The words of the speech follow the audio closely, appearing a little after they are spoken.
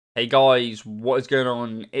Hey guys, what is going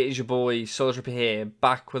on? It is your boy Soldier here,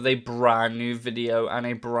 back with a brand new video and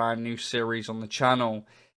a brand new series on the channel.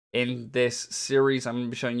 In this series, I'm going to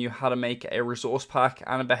be showing you how to make a resource pack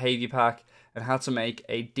and a behavior pack, and how to make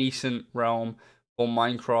a decent realm for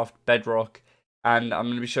Minecraft Bedrock. And I'm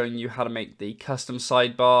going to be showing you how to make the custom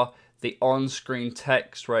sidebar, the on-screen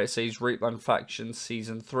text where it says Reapland Factions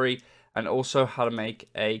Season 3, and also how to make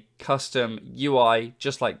a custom UI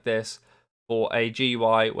just like this for a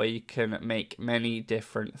GUI where you can make many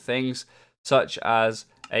different things, such as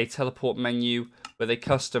a teleport menu with a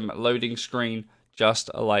custom loading screen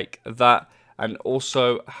just like that, and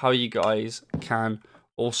also how you guys can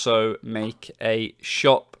also make a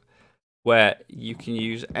shop where you can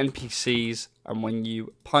use NPCs, and when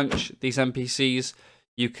you punch these NPCs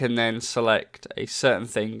you can then select a certain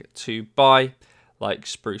thing to buy, like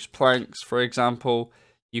spruce planks for example.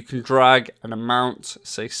 You can drag an amount,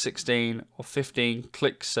 say 16 or 15,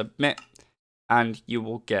 click submit, and you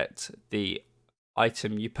will get the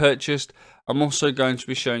item you purchased. I'm also going to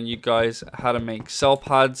be showing you guys how to make sell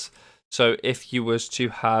pads. So if you was to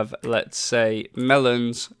have, let's say,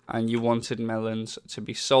 melons, and you wanted melons to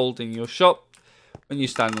be sold in your shop, when you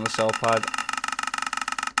stand on the sell pad,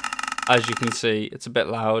 as you can see, it's a bit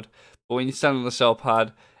loud, but when you stand on the sell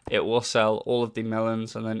pad, it will sell all of the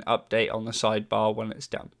melons and then update on the sidebar when it's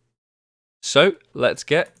done. So let's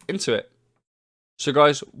get into it. So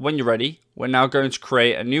guys, when you're ready, we're now going to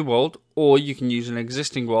create a new world, or you can use an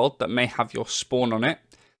existing world that may have your spawn on it.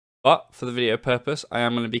 But for the video purpose, I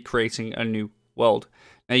am going to be creating a new world.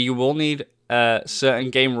 Now you will need certain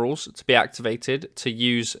game rules to be activated to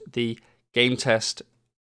use the game test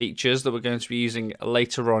features that we're going to be using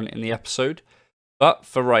later on in the episode. But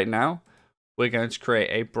for right now, we're going to create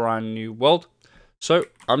a brand new world. So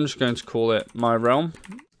I'm just going to call it My Realm,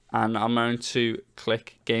 and I'm going to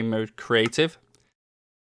click Game Mode Creative.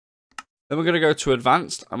 Then we're going to go to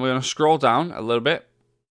Advanced, and we're going to scroll down a little bit,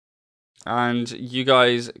 and you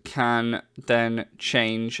guys can then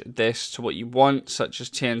change this to what you want, such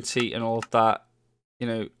as TNT and all of that. You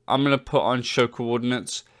know, I'm going to put on show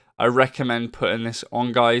coordinates. I recommend putting this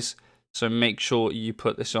on, guys. So make sure you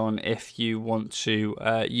put this on if you want to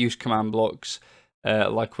use command blocks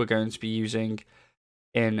like we're going to be using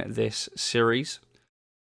in this series.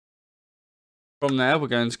 From there, we're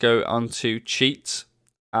going to go on to cheats,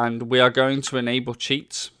 and we are going to enable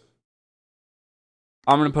cheats.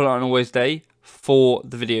 I'm going to put it on always day for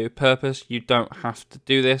the video purpose. You don't have to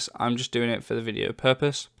do this. I'm just doing it for the video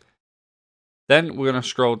purpose. Then we're going to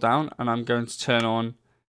scroll down, and I'm going to turn on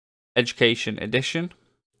Education Edition.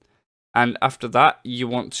 And after that, you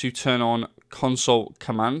want to turn on console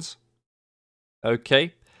commands.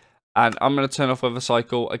 Okay. And I'm going to turn off weather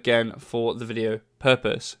cycle again for the video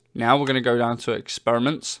purpose. Now we're going to go down to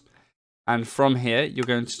experiments. And from here, you're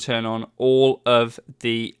going to turn on all of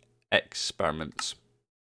the experiments.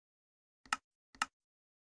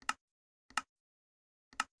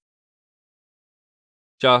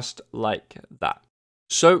 Just like that.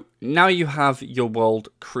 So now you have your world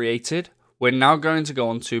created. We're now going to go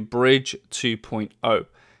on to Bridge 2.0.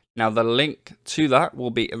 Now the link to that will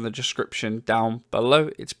be in the description down below.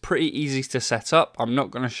 It's pretty easy to set up. I'm not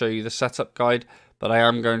going to show you the setup guide, but I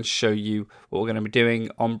am going to show you what we're going to be doing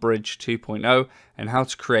on Bridge 2.0 and how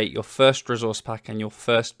to create your first resource pack and your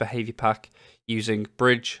first behavior pack using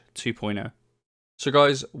Bridge 2.0. So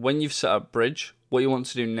guys, when you've set up Bridge, what you want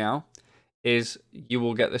to do now is you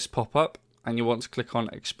will get this pop up, and you want to click on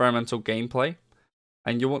experimental gameplay.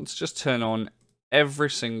 And you want to just turn on every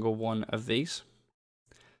single one of these.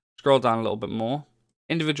 Scroll down a little bit more.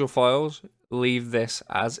 Individual files, leave this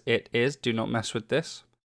as it is. Do not mess with this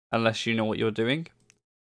unless you know what you're doing.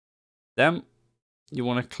 Then you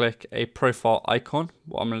want to click a profile icon.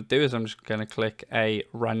 What I'm going to do is I'm just going to click a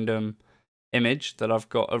random image that I've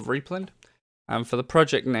got of Reapland. And for the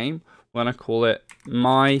project name, we're going to call it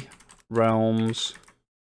My Realms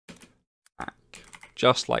Pack.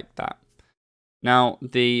 Just like that. Now,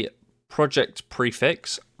 the project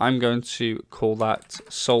prefix, I'm going to call that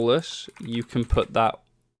Solus. You can put that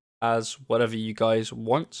as whatever you guys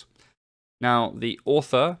want. Now, the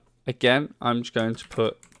author, again, I'm just going to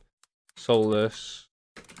put Solus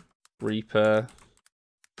Reaper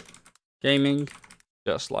Gaming,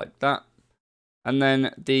 just like that. And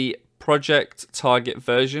then the project target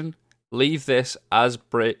version, leave this as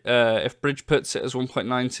if Bridge puts it as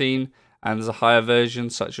 1.19, and there's a higher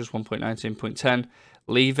version such as 1.19.10,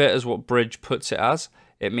 leave it as what Bridge puts it as.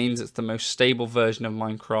 It means it's the most stable version of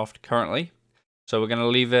Minecraft currently. So we're going to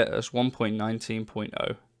leave it as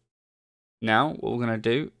 1.19.0. Now what we're going to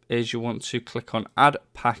do is you want to click on add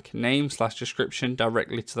pack name /description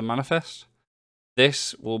directly to the manifest.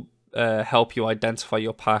 This will help you identify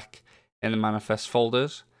your pack in the manifest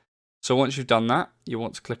folders. So once you've done that, you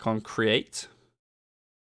want to click on create,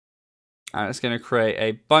 and it's going to create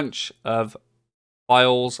a bunch of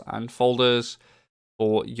files and folders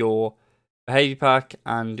for your behavior pack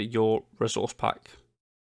and your resource pack.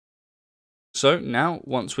 So now,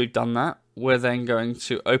 once we've done that, we're then going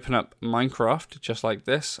to open up Minecraft just like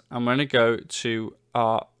this. I'm going to go to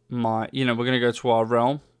our we're going to go to our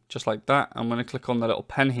realm just like that. I'm going to click on the little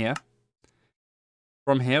pen here.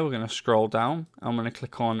 From here, we're going to scroll down. I'm going to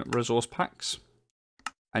click on resource packs,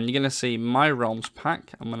 and you're going to see my realms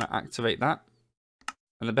pack. I'm going to activate that.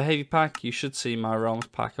 And the behavior pack, you should see my realms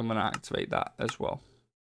pack. I'm going to activate that as well.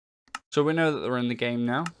 So we know that they're in the game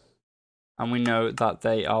now, and we know that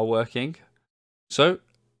they are working. So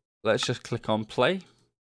let's just click on play,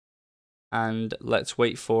 and let's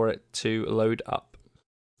wait for it to load up,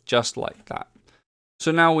 just like that.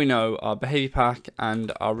 So now we know our behavior pack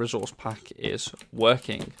and our resource pack is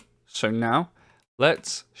working. So now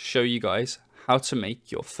let's show you guys how to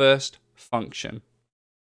make your first function.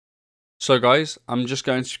 So guys, I'm just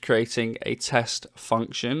going to be creating a test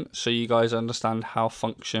function so you guys understand how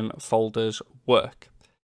function folders work.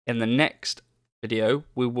 In the next video,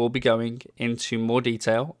 we will be going into more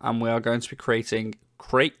detail, and we are going to be creating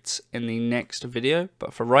crates in the next video.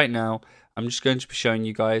 But for right now, I'm just going to be showing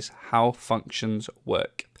you guys how functions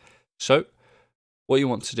work. So what you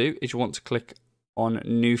want to do is you want to click on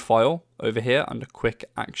new file over here under quick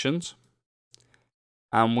actions.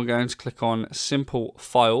 And we're going to click on simple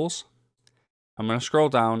files. I'm going to scroll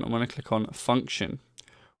down. I'm going to click on function.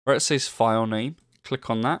 Where it says file name, click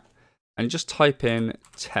on that and just type in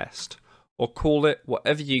test, or call it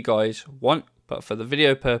whatever you guys want. But for the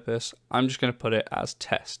video purpose, I'm just going to put it as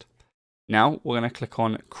test. Now we're going to click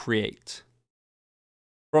on create.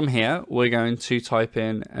 From here, we're going to type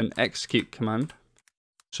in an execute command.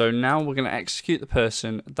 So now we're going to execute the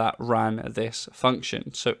person that ran this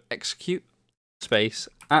function. So execute space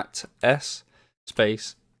 @s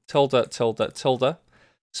space tilde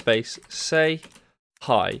space say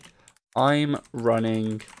hi, I'm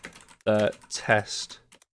running the test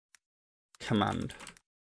command.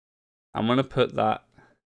 I'm going to put that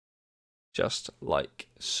just like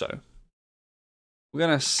so. We're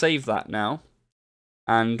going to save that now,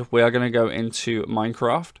 and we are going to go into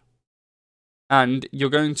Minecraft, and you're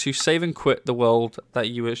going to save and quit the world that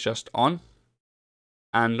you were just on,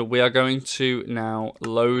 and we are going to now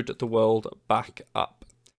load the world back up.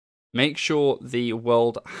 Make sure the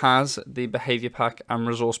world has the behavior pack and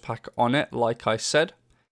resource pack on it, like I said.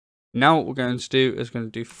 Now what we're going to do is going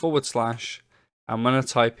to do /. I'm going to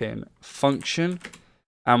type in function,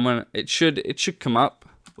 and when it should come up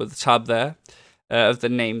with a tab there of the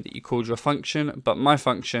name that you called your function, but my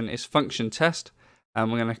function is function test,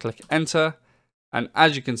 and we're going to click enter, and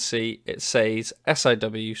as you can see, it says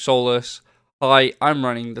SIW Solus, hi, I'm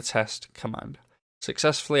running the test command.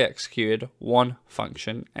 Successfully executed 1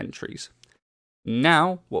 function entries.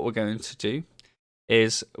 Now what we're going to do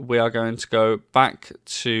is we are going to go back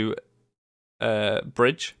to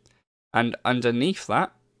bridge, and underneath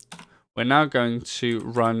that we're now going to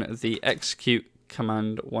run the execute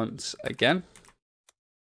command once again.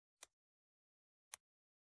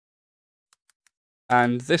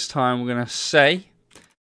 And this time we're going to say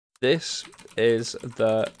this is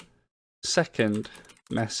the second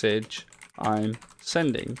message I'm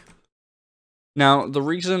sending. Now the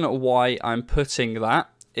reason why I'm putting that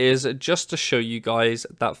is just to show you guys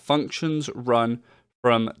that functions run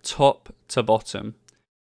from top to bottom.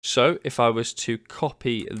 So if I was to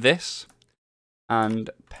copy this and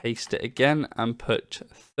paste it again and put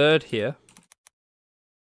third here,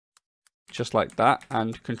 just like that,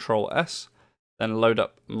 and Control S, then load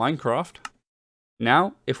up Minecraft.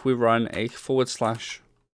 Now if we run a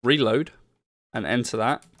 / reload and enter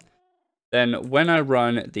that, then when I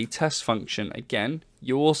run the test function again,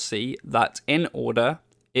 you will see that in order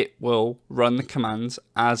it will run the commands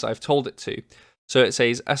as I've told it to. So it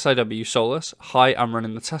says SIW Solus, hi, I'm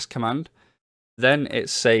running the test command. Then it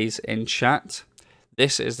says in chat,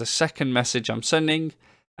 this is the second message I'm sending.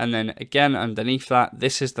 And then again underneath that,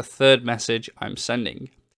 this is the third message I'm sending.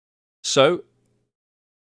 So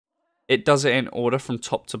it does it in order from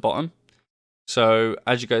top to bottom. So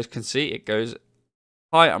as you guys can see, it goes,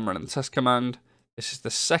 hi, I'm running the test command. This is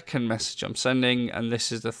the second message I'm sending, and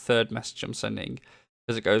this is the third message I'm sending,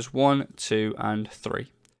 because it goes 1, 2, and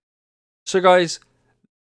 3. So guys,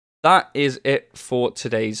 that is it for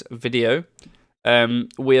today's video.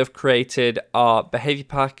 We have created our behavior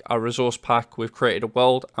pack, our resource pack, we've created a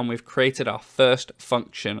world, and we've created our first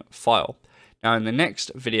function file. Now in the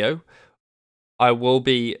next video, I will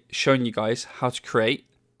be showing you guys how to create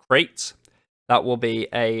crates. That will be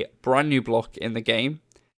a brand new block in the game,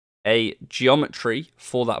 a geometry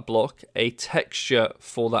for that block, a texture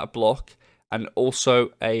for that block, and also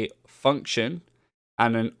a function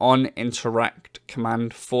and an onInteract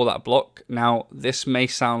command for that block. Now, this may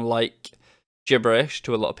sound like gibberish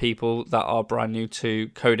to a lot of people that are brand new to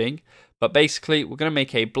coding, but basically we're going to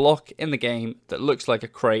make a block in the game that looks like a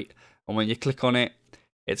crate, and when you click on it,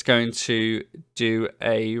 it's going to do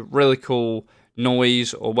a really cool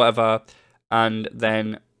noise or whatever, and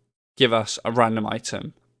then give us a random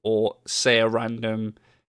item or say a random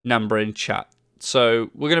number in chat.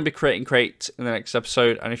 So we're going to be creating crates in the next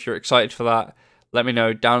episode, and if you're excited for that, let me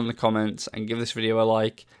know down in the comments and give this video a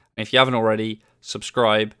like. And if you haven't already,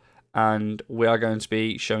 subscribe, and we are going to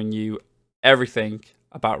be showing you everything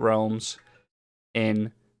about Realms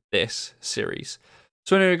in this series.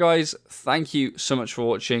 So anyway guys, thank you so much for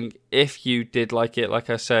watching. If you did like it, like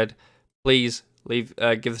I said, please give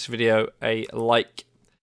this video a like,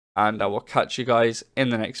 and I will catch you guys in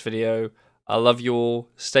the next video. I love you all.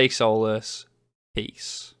 Stay soulless.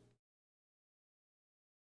 Peace.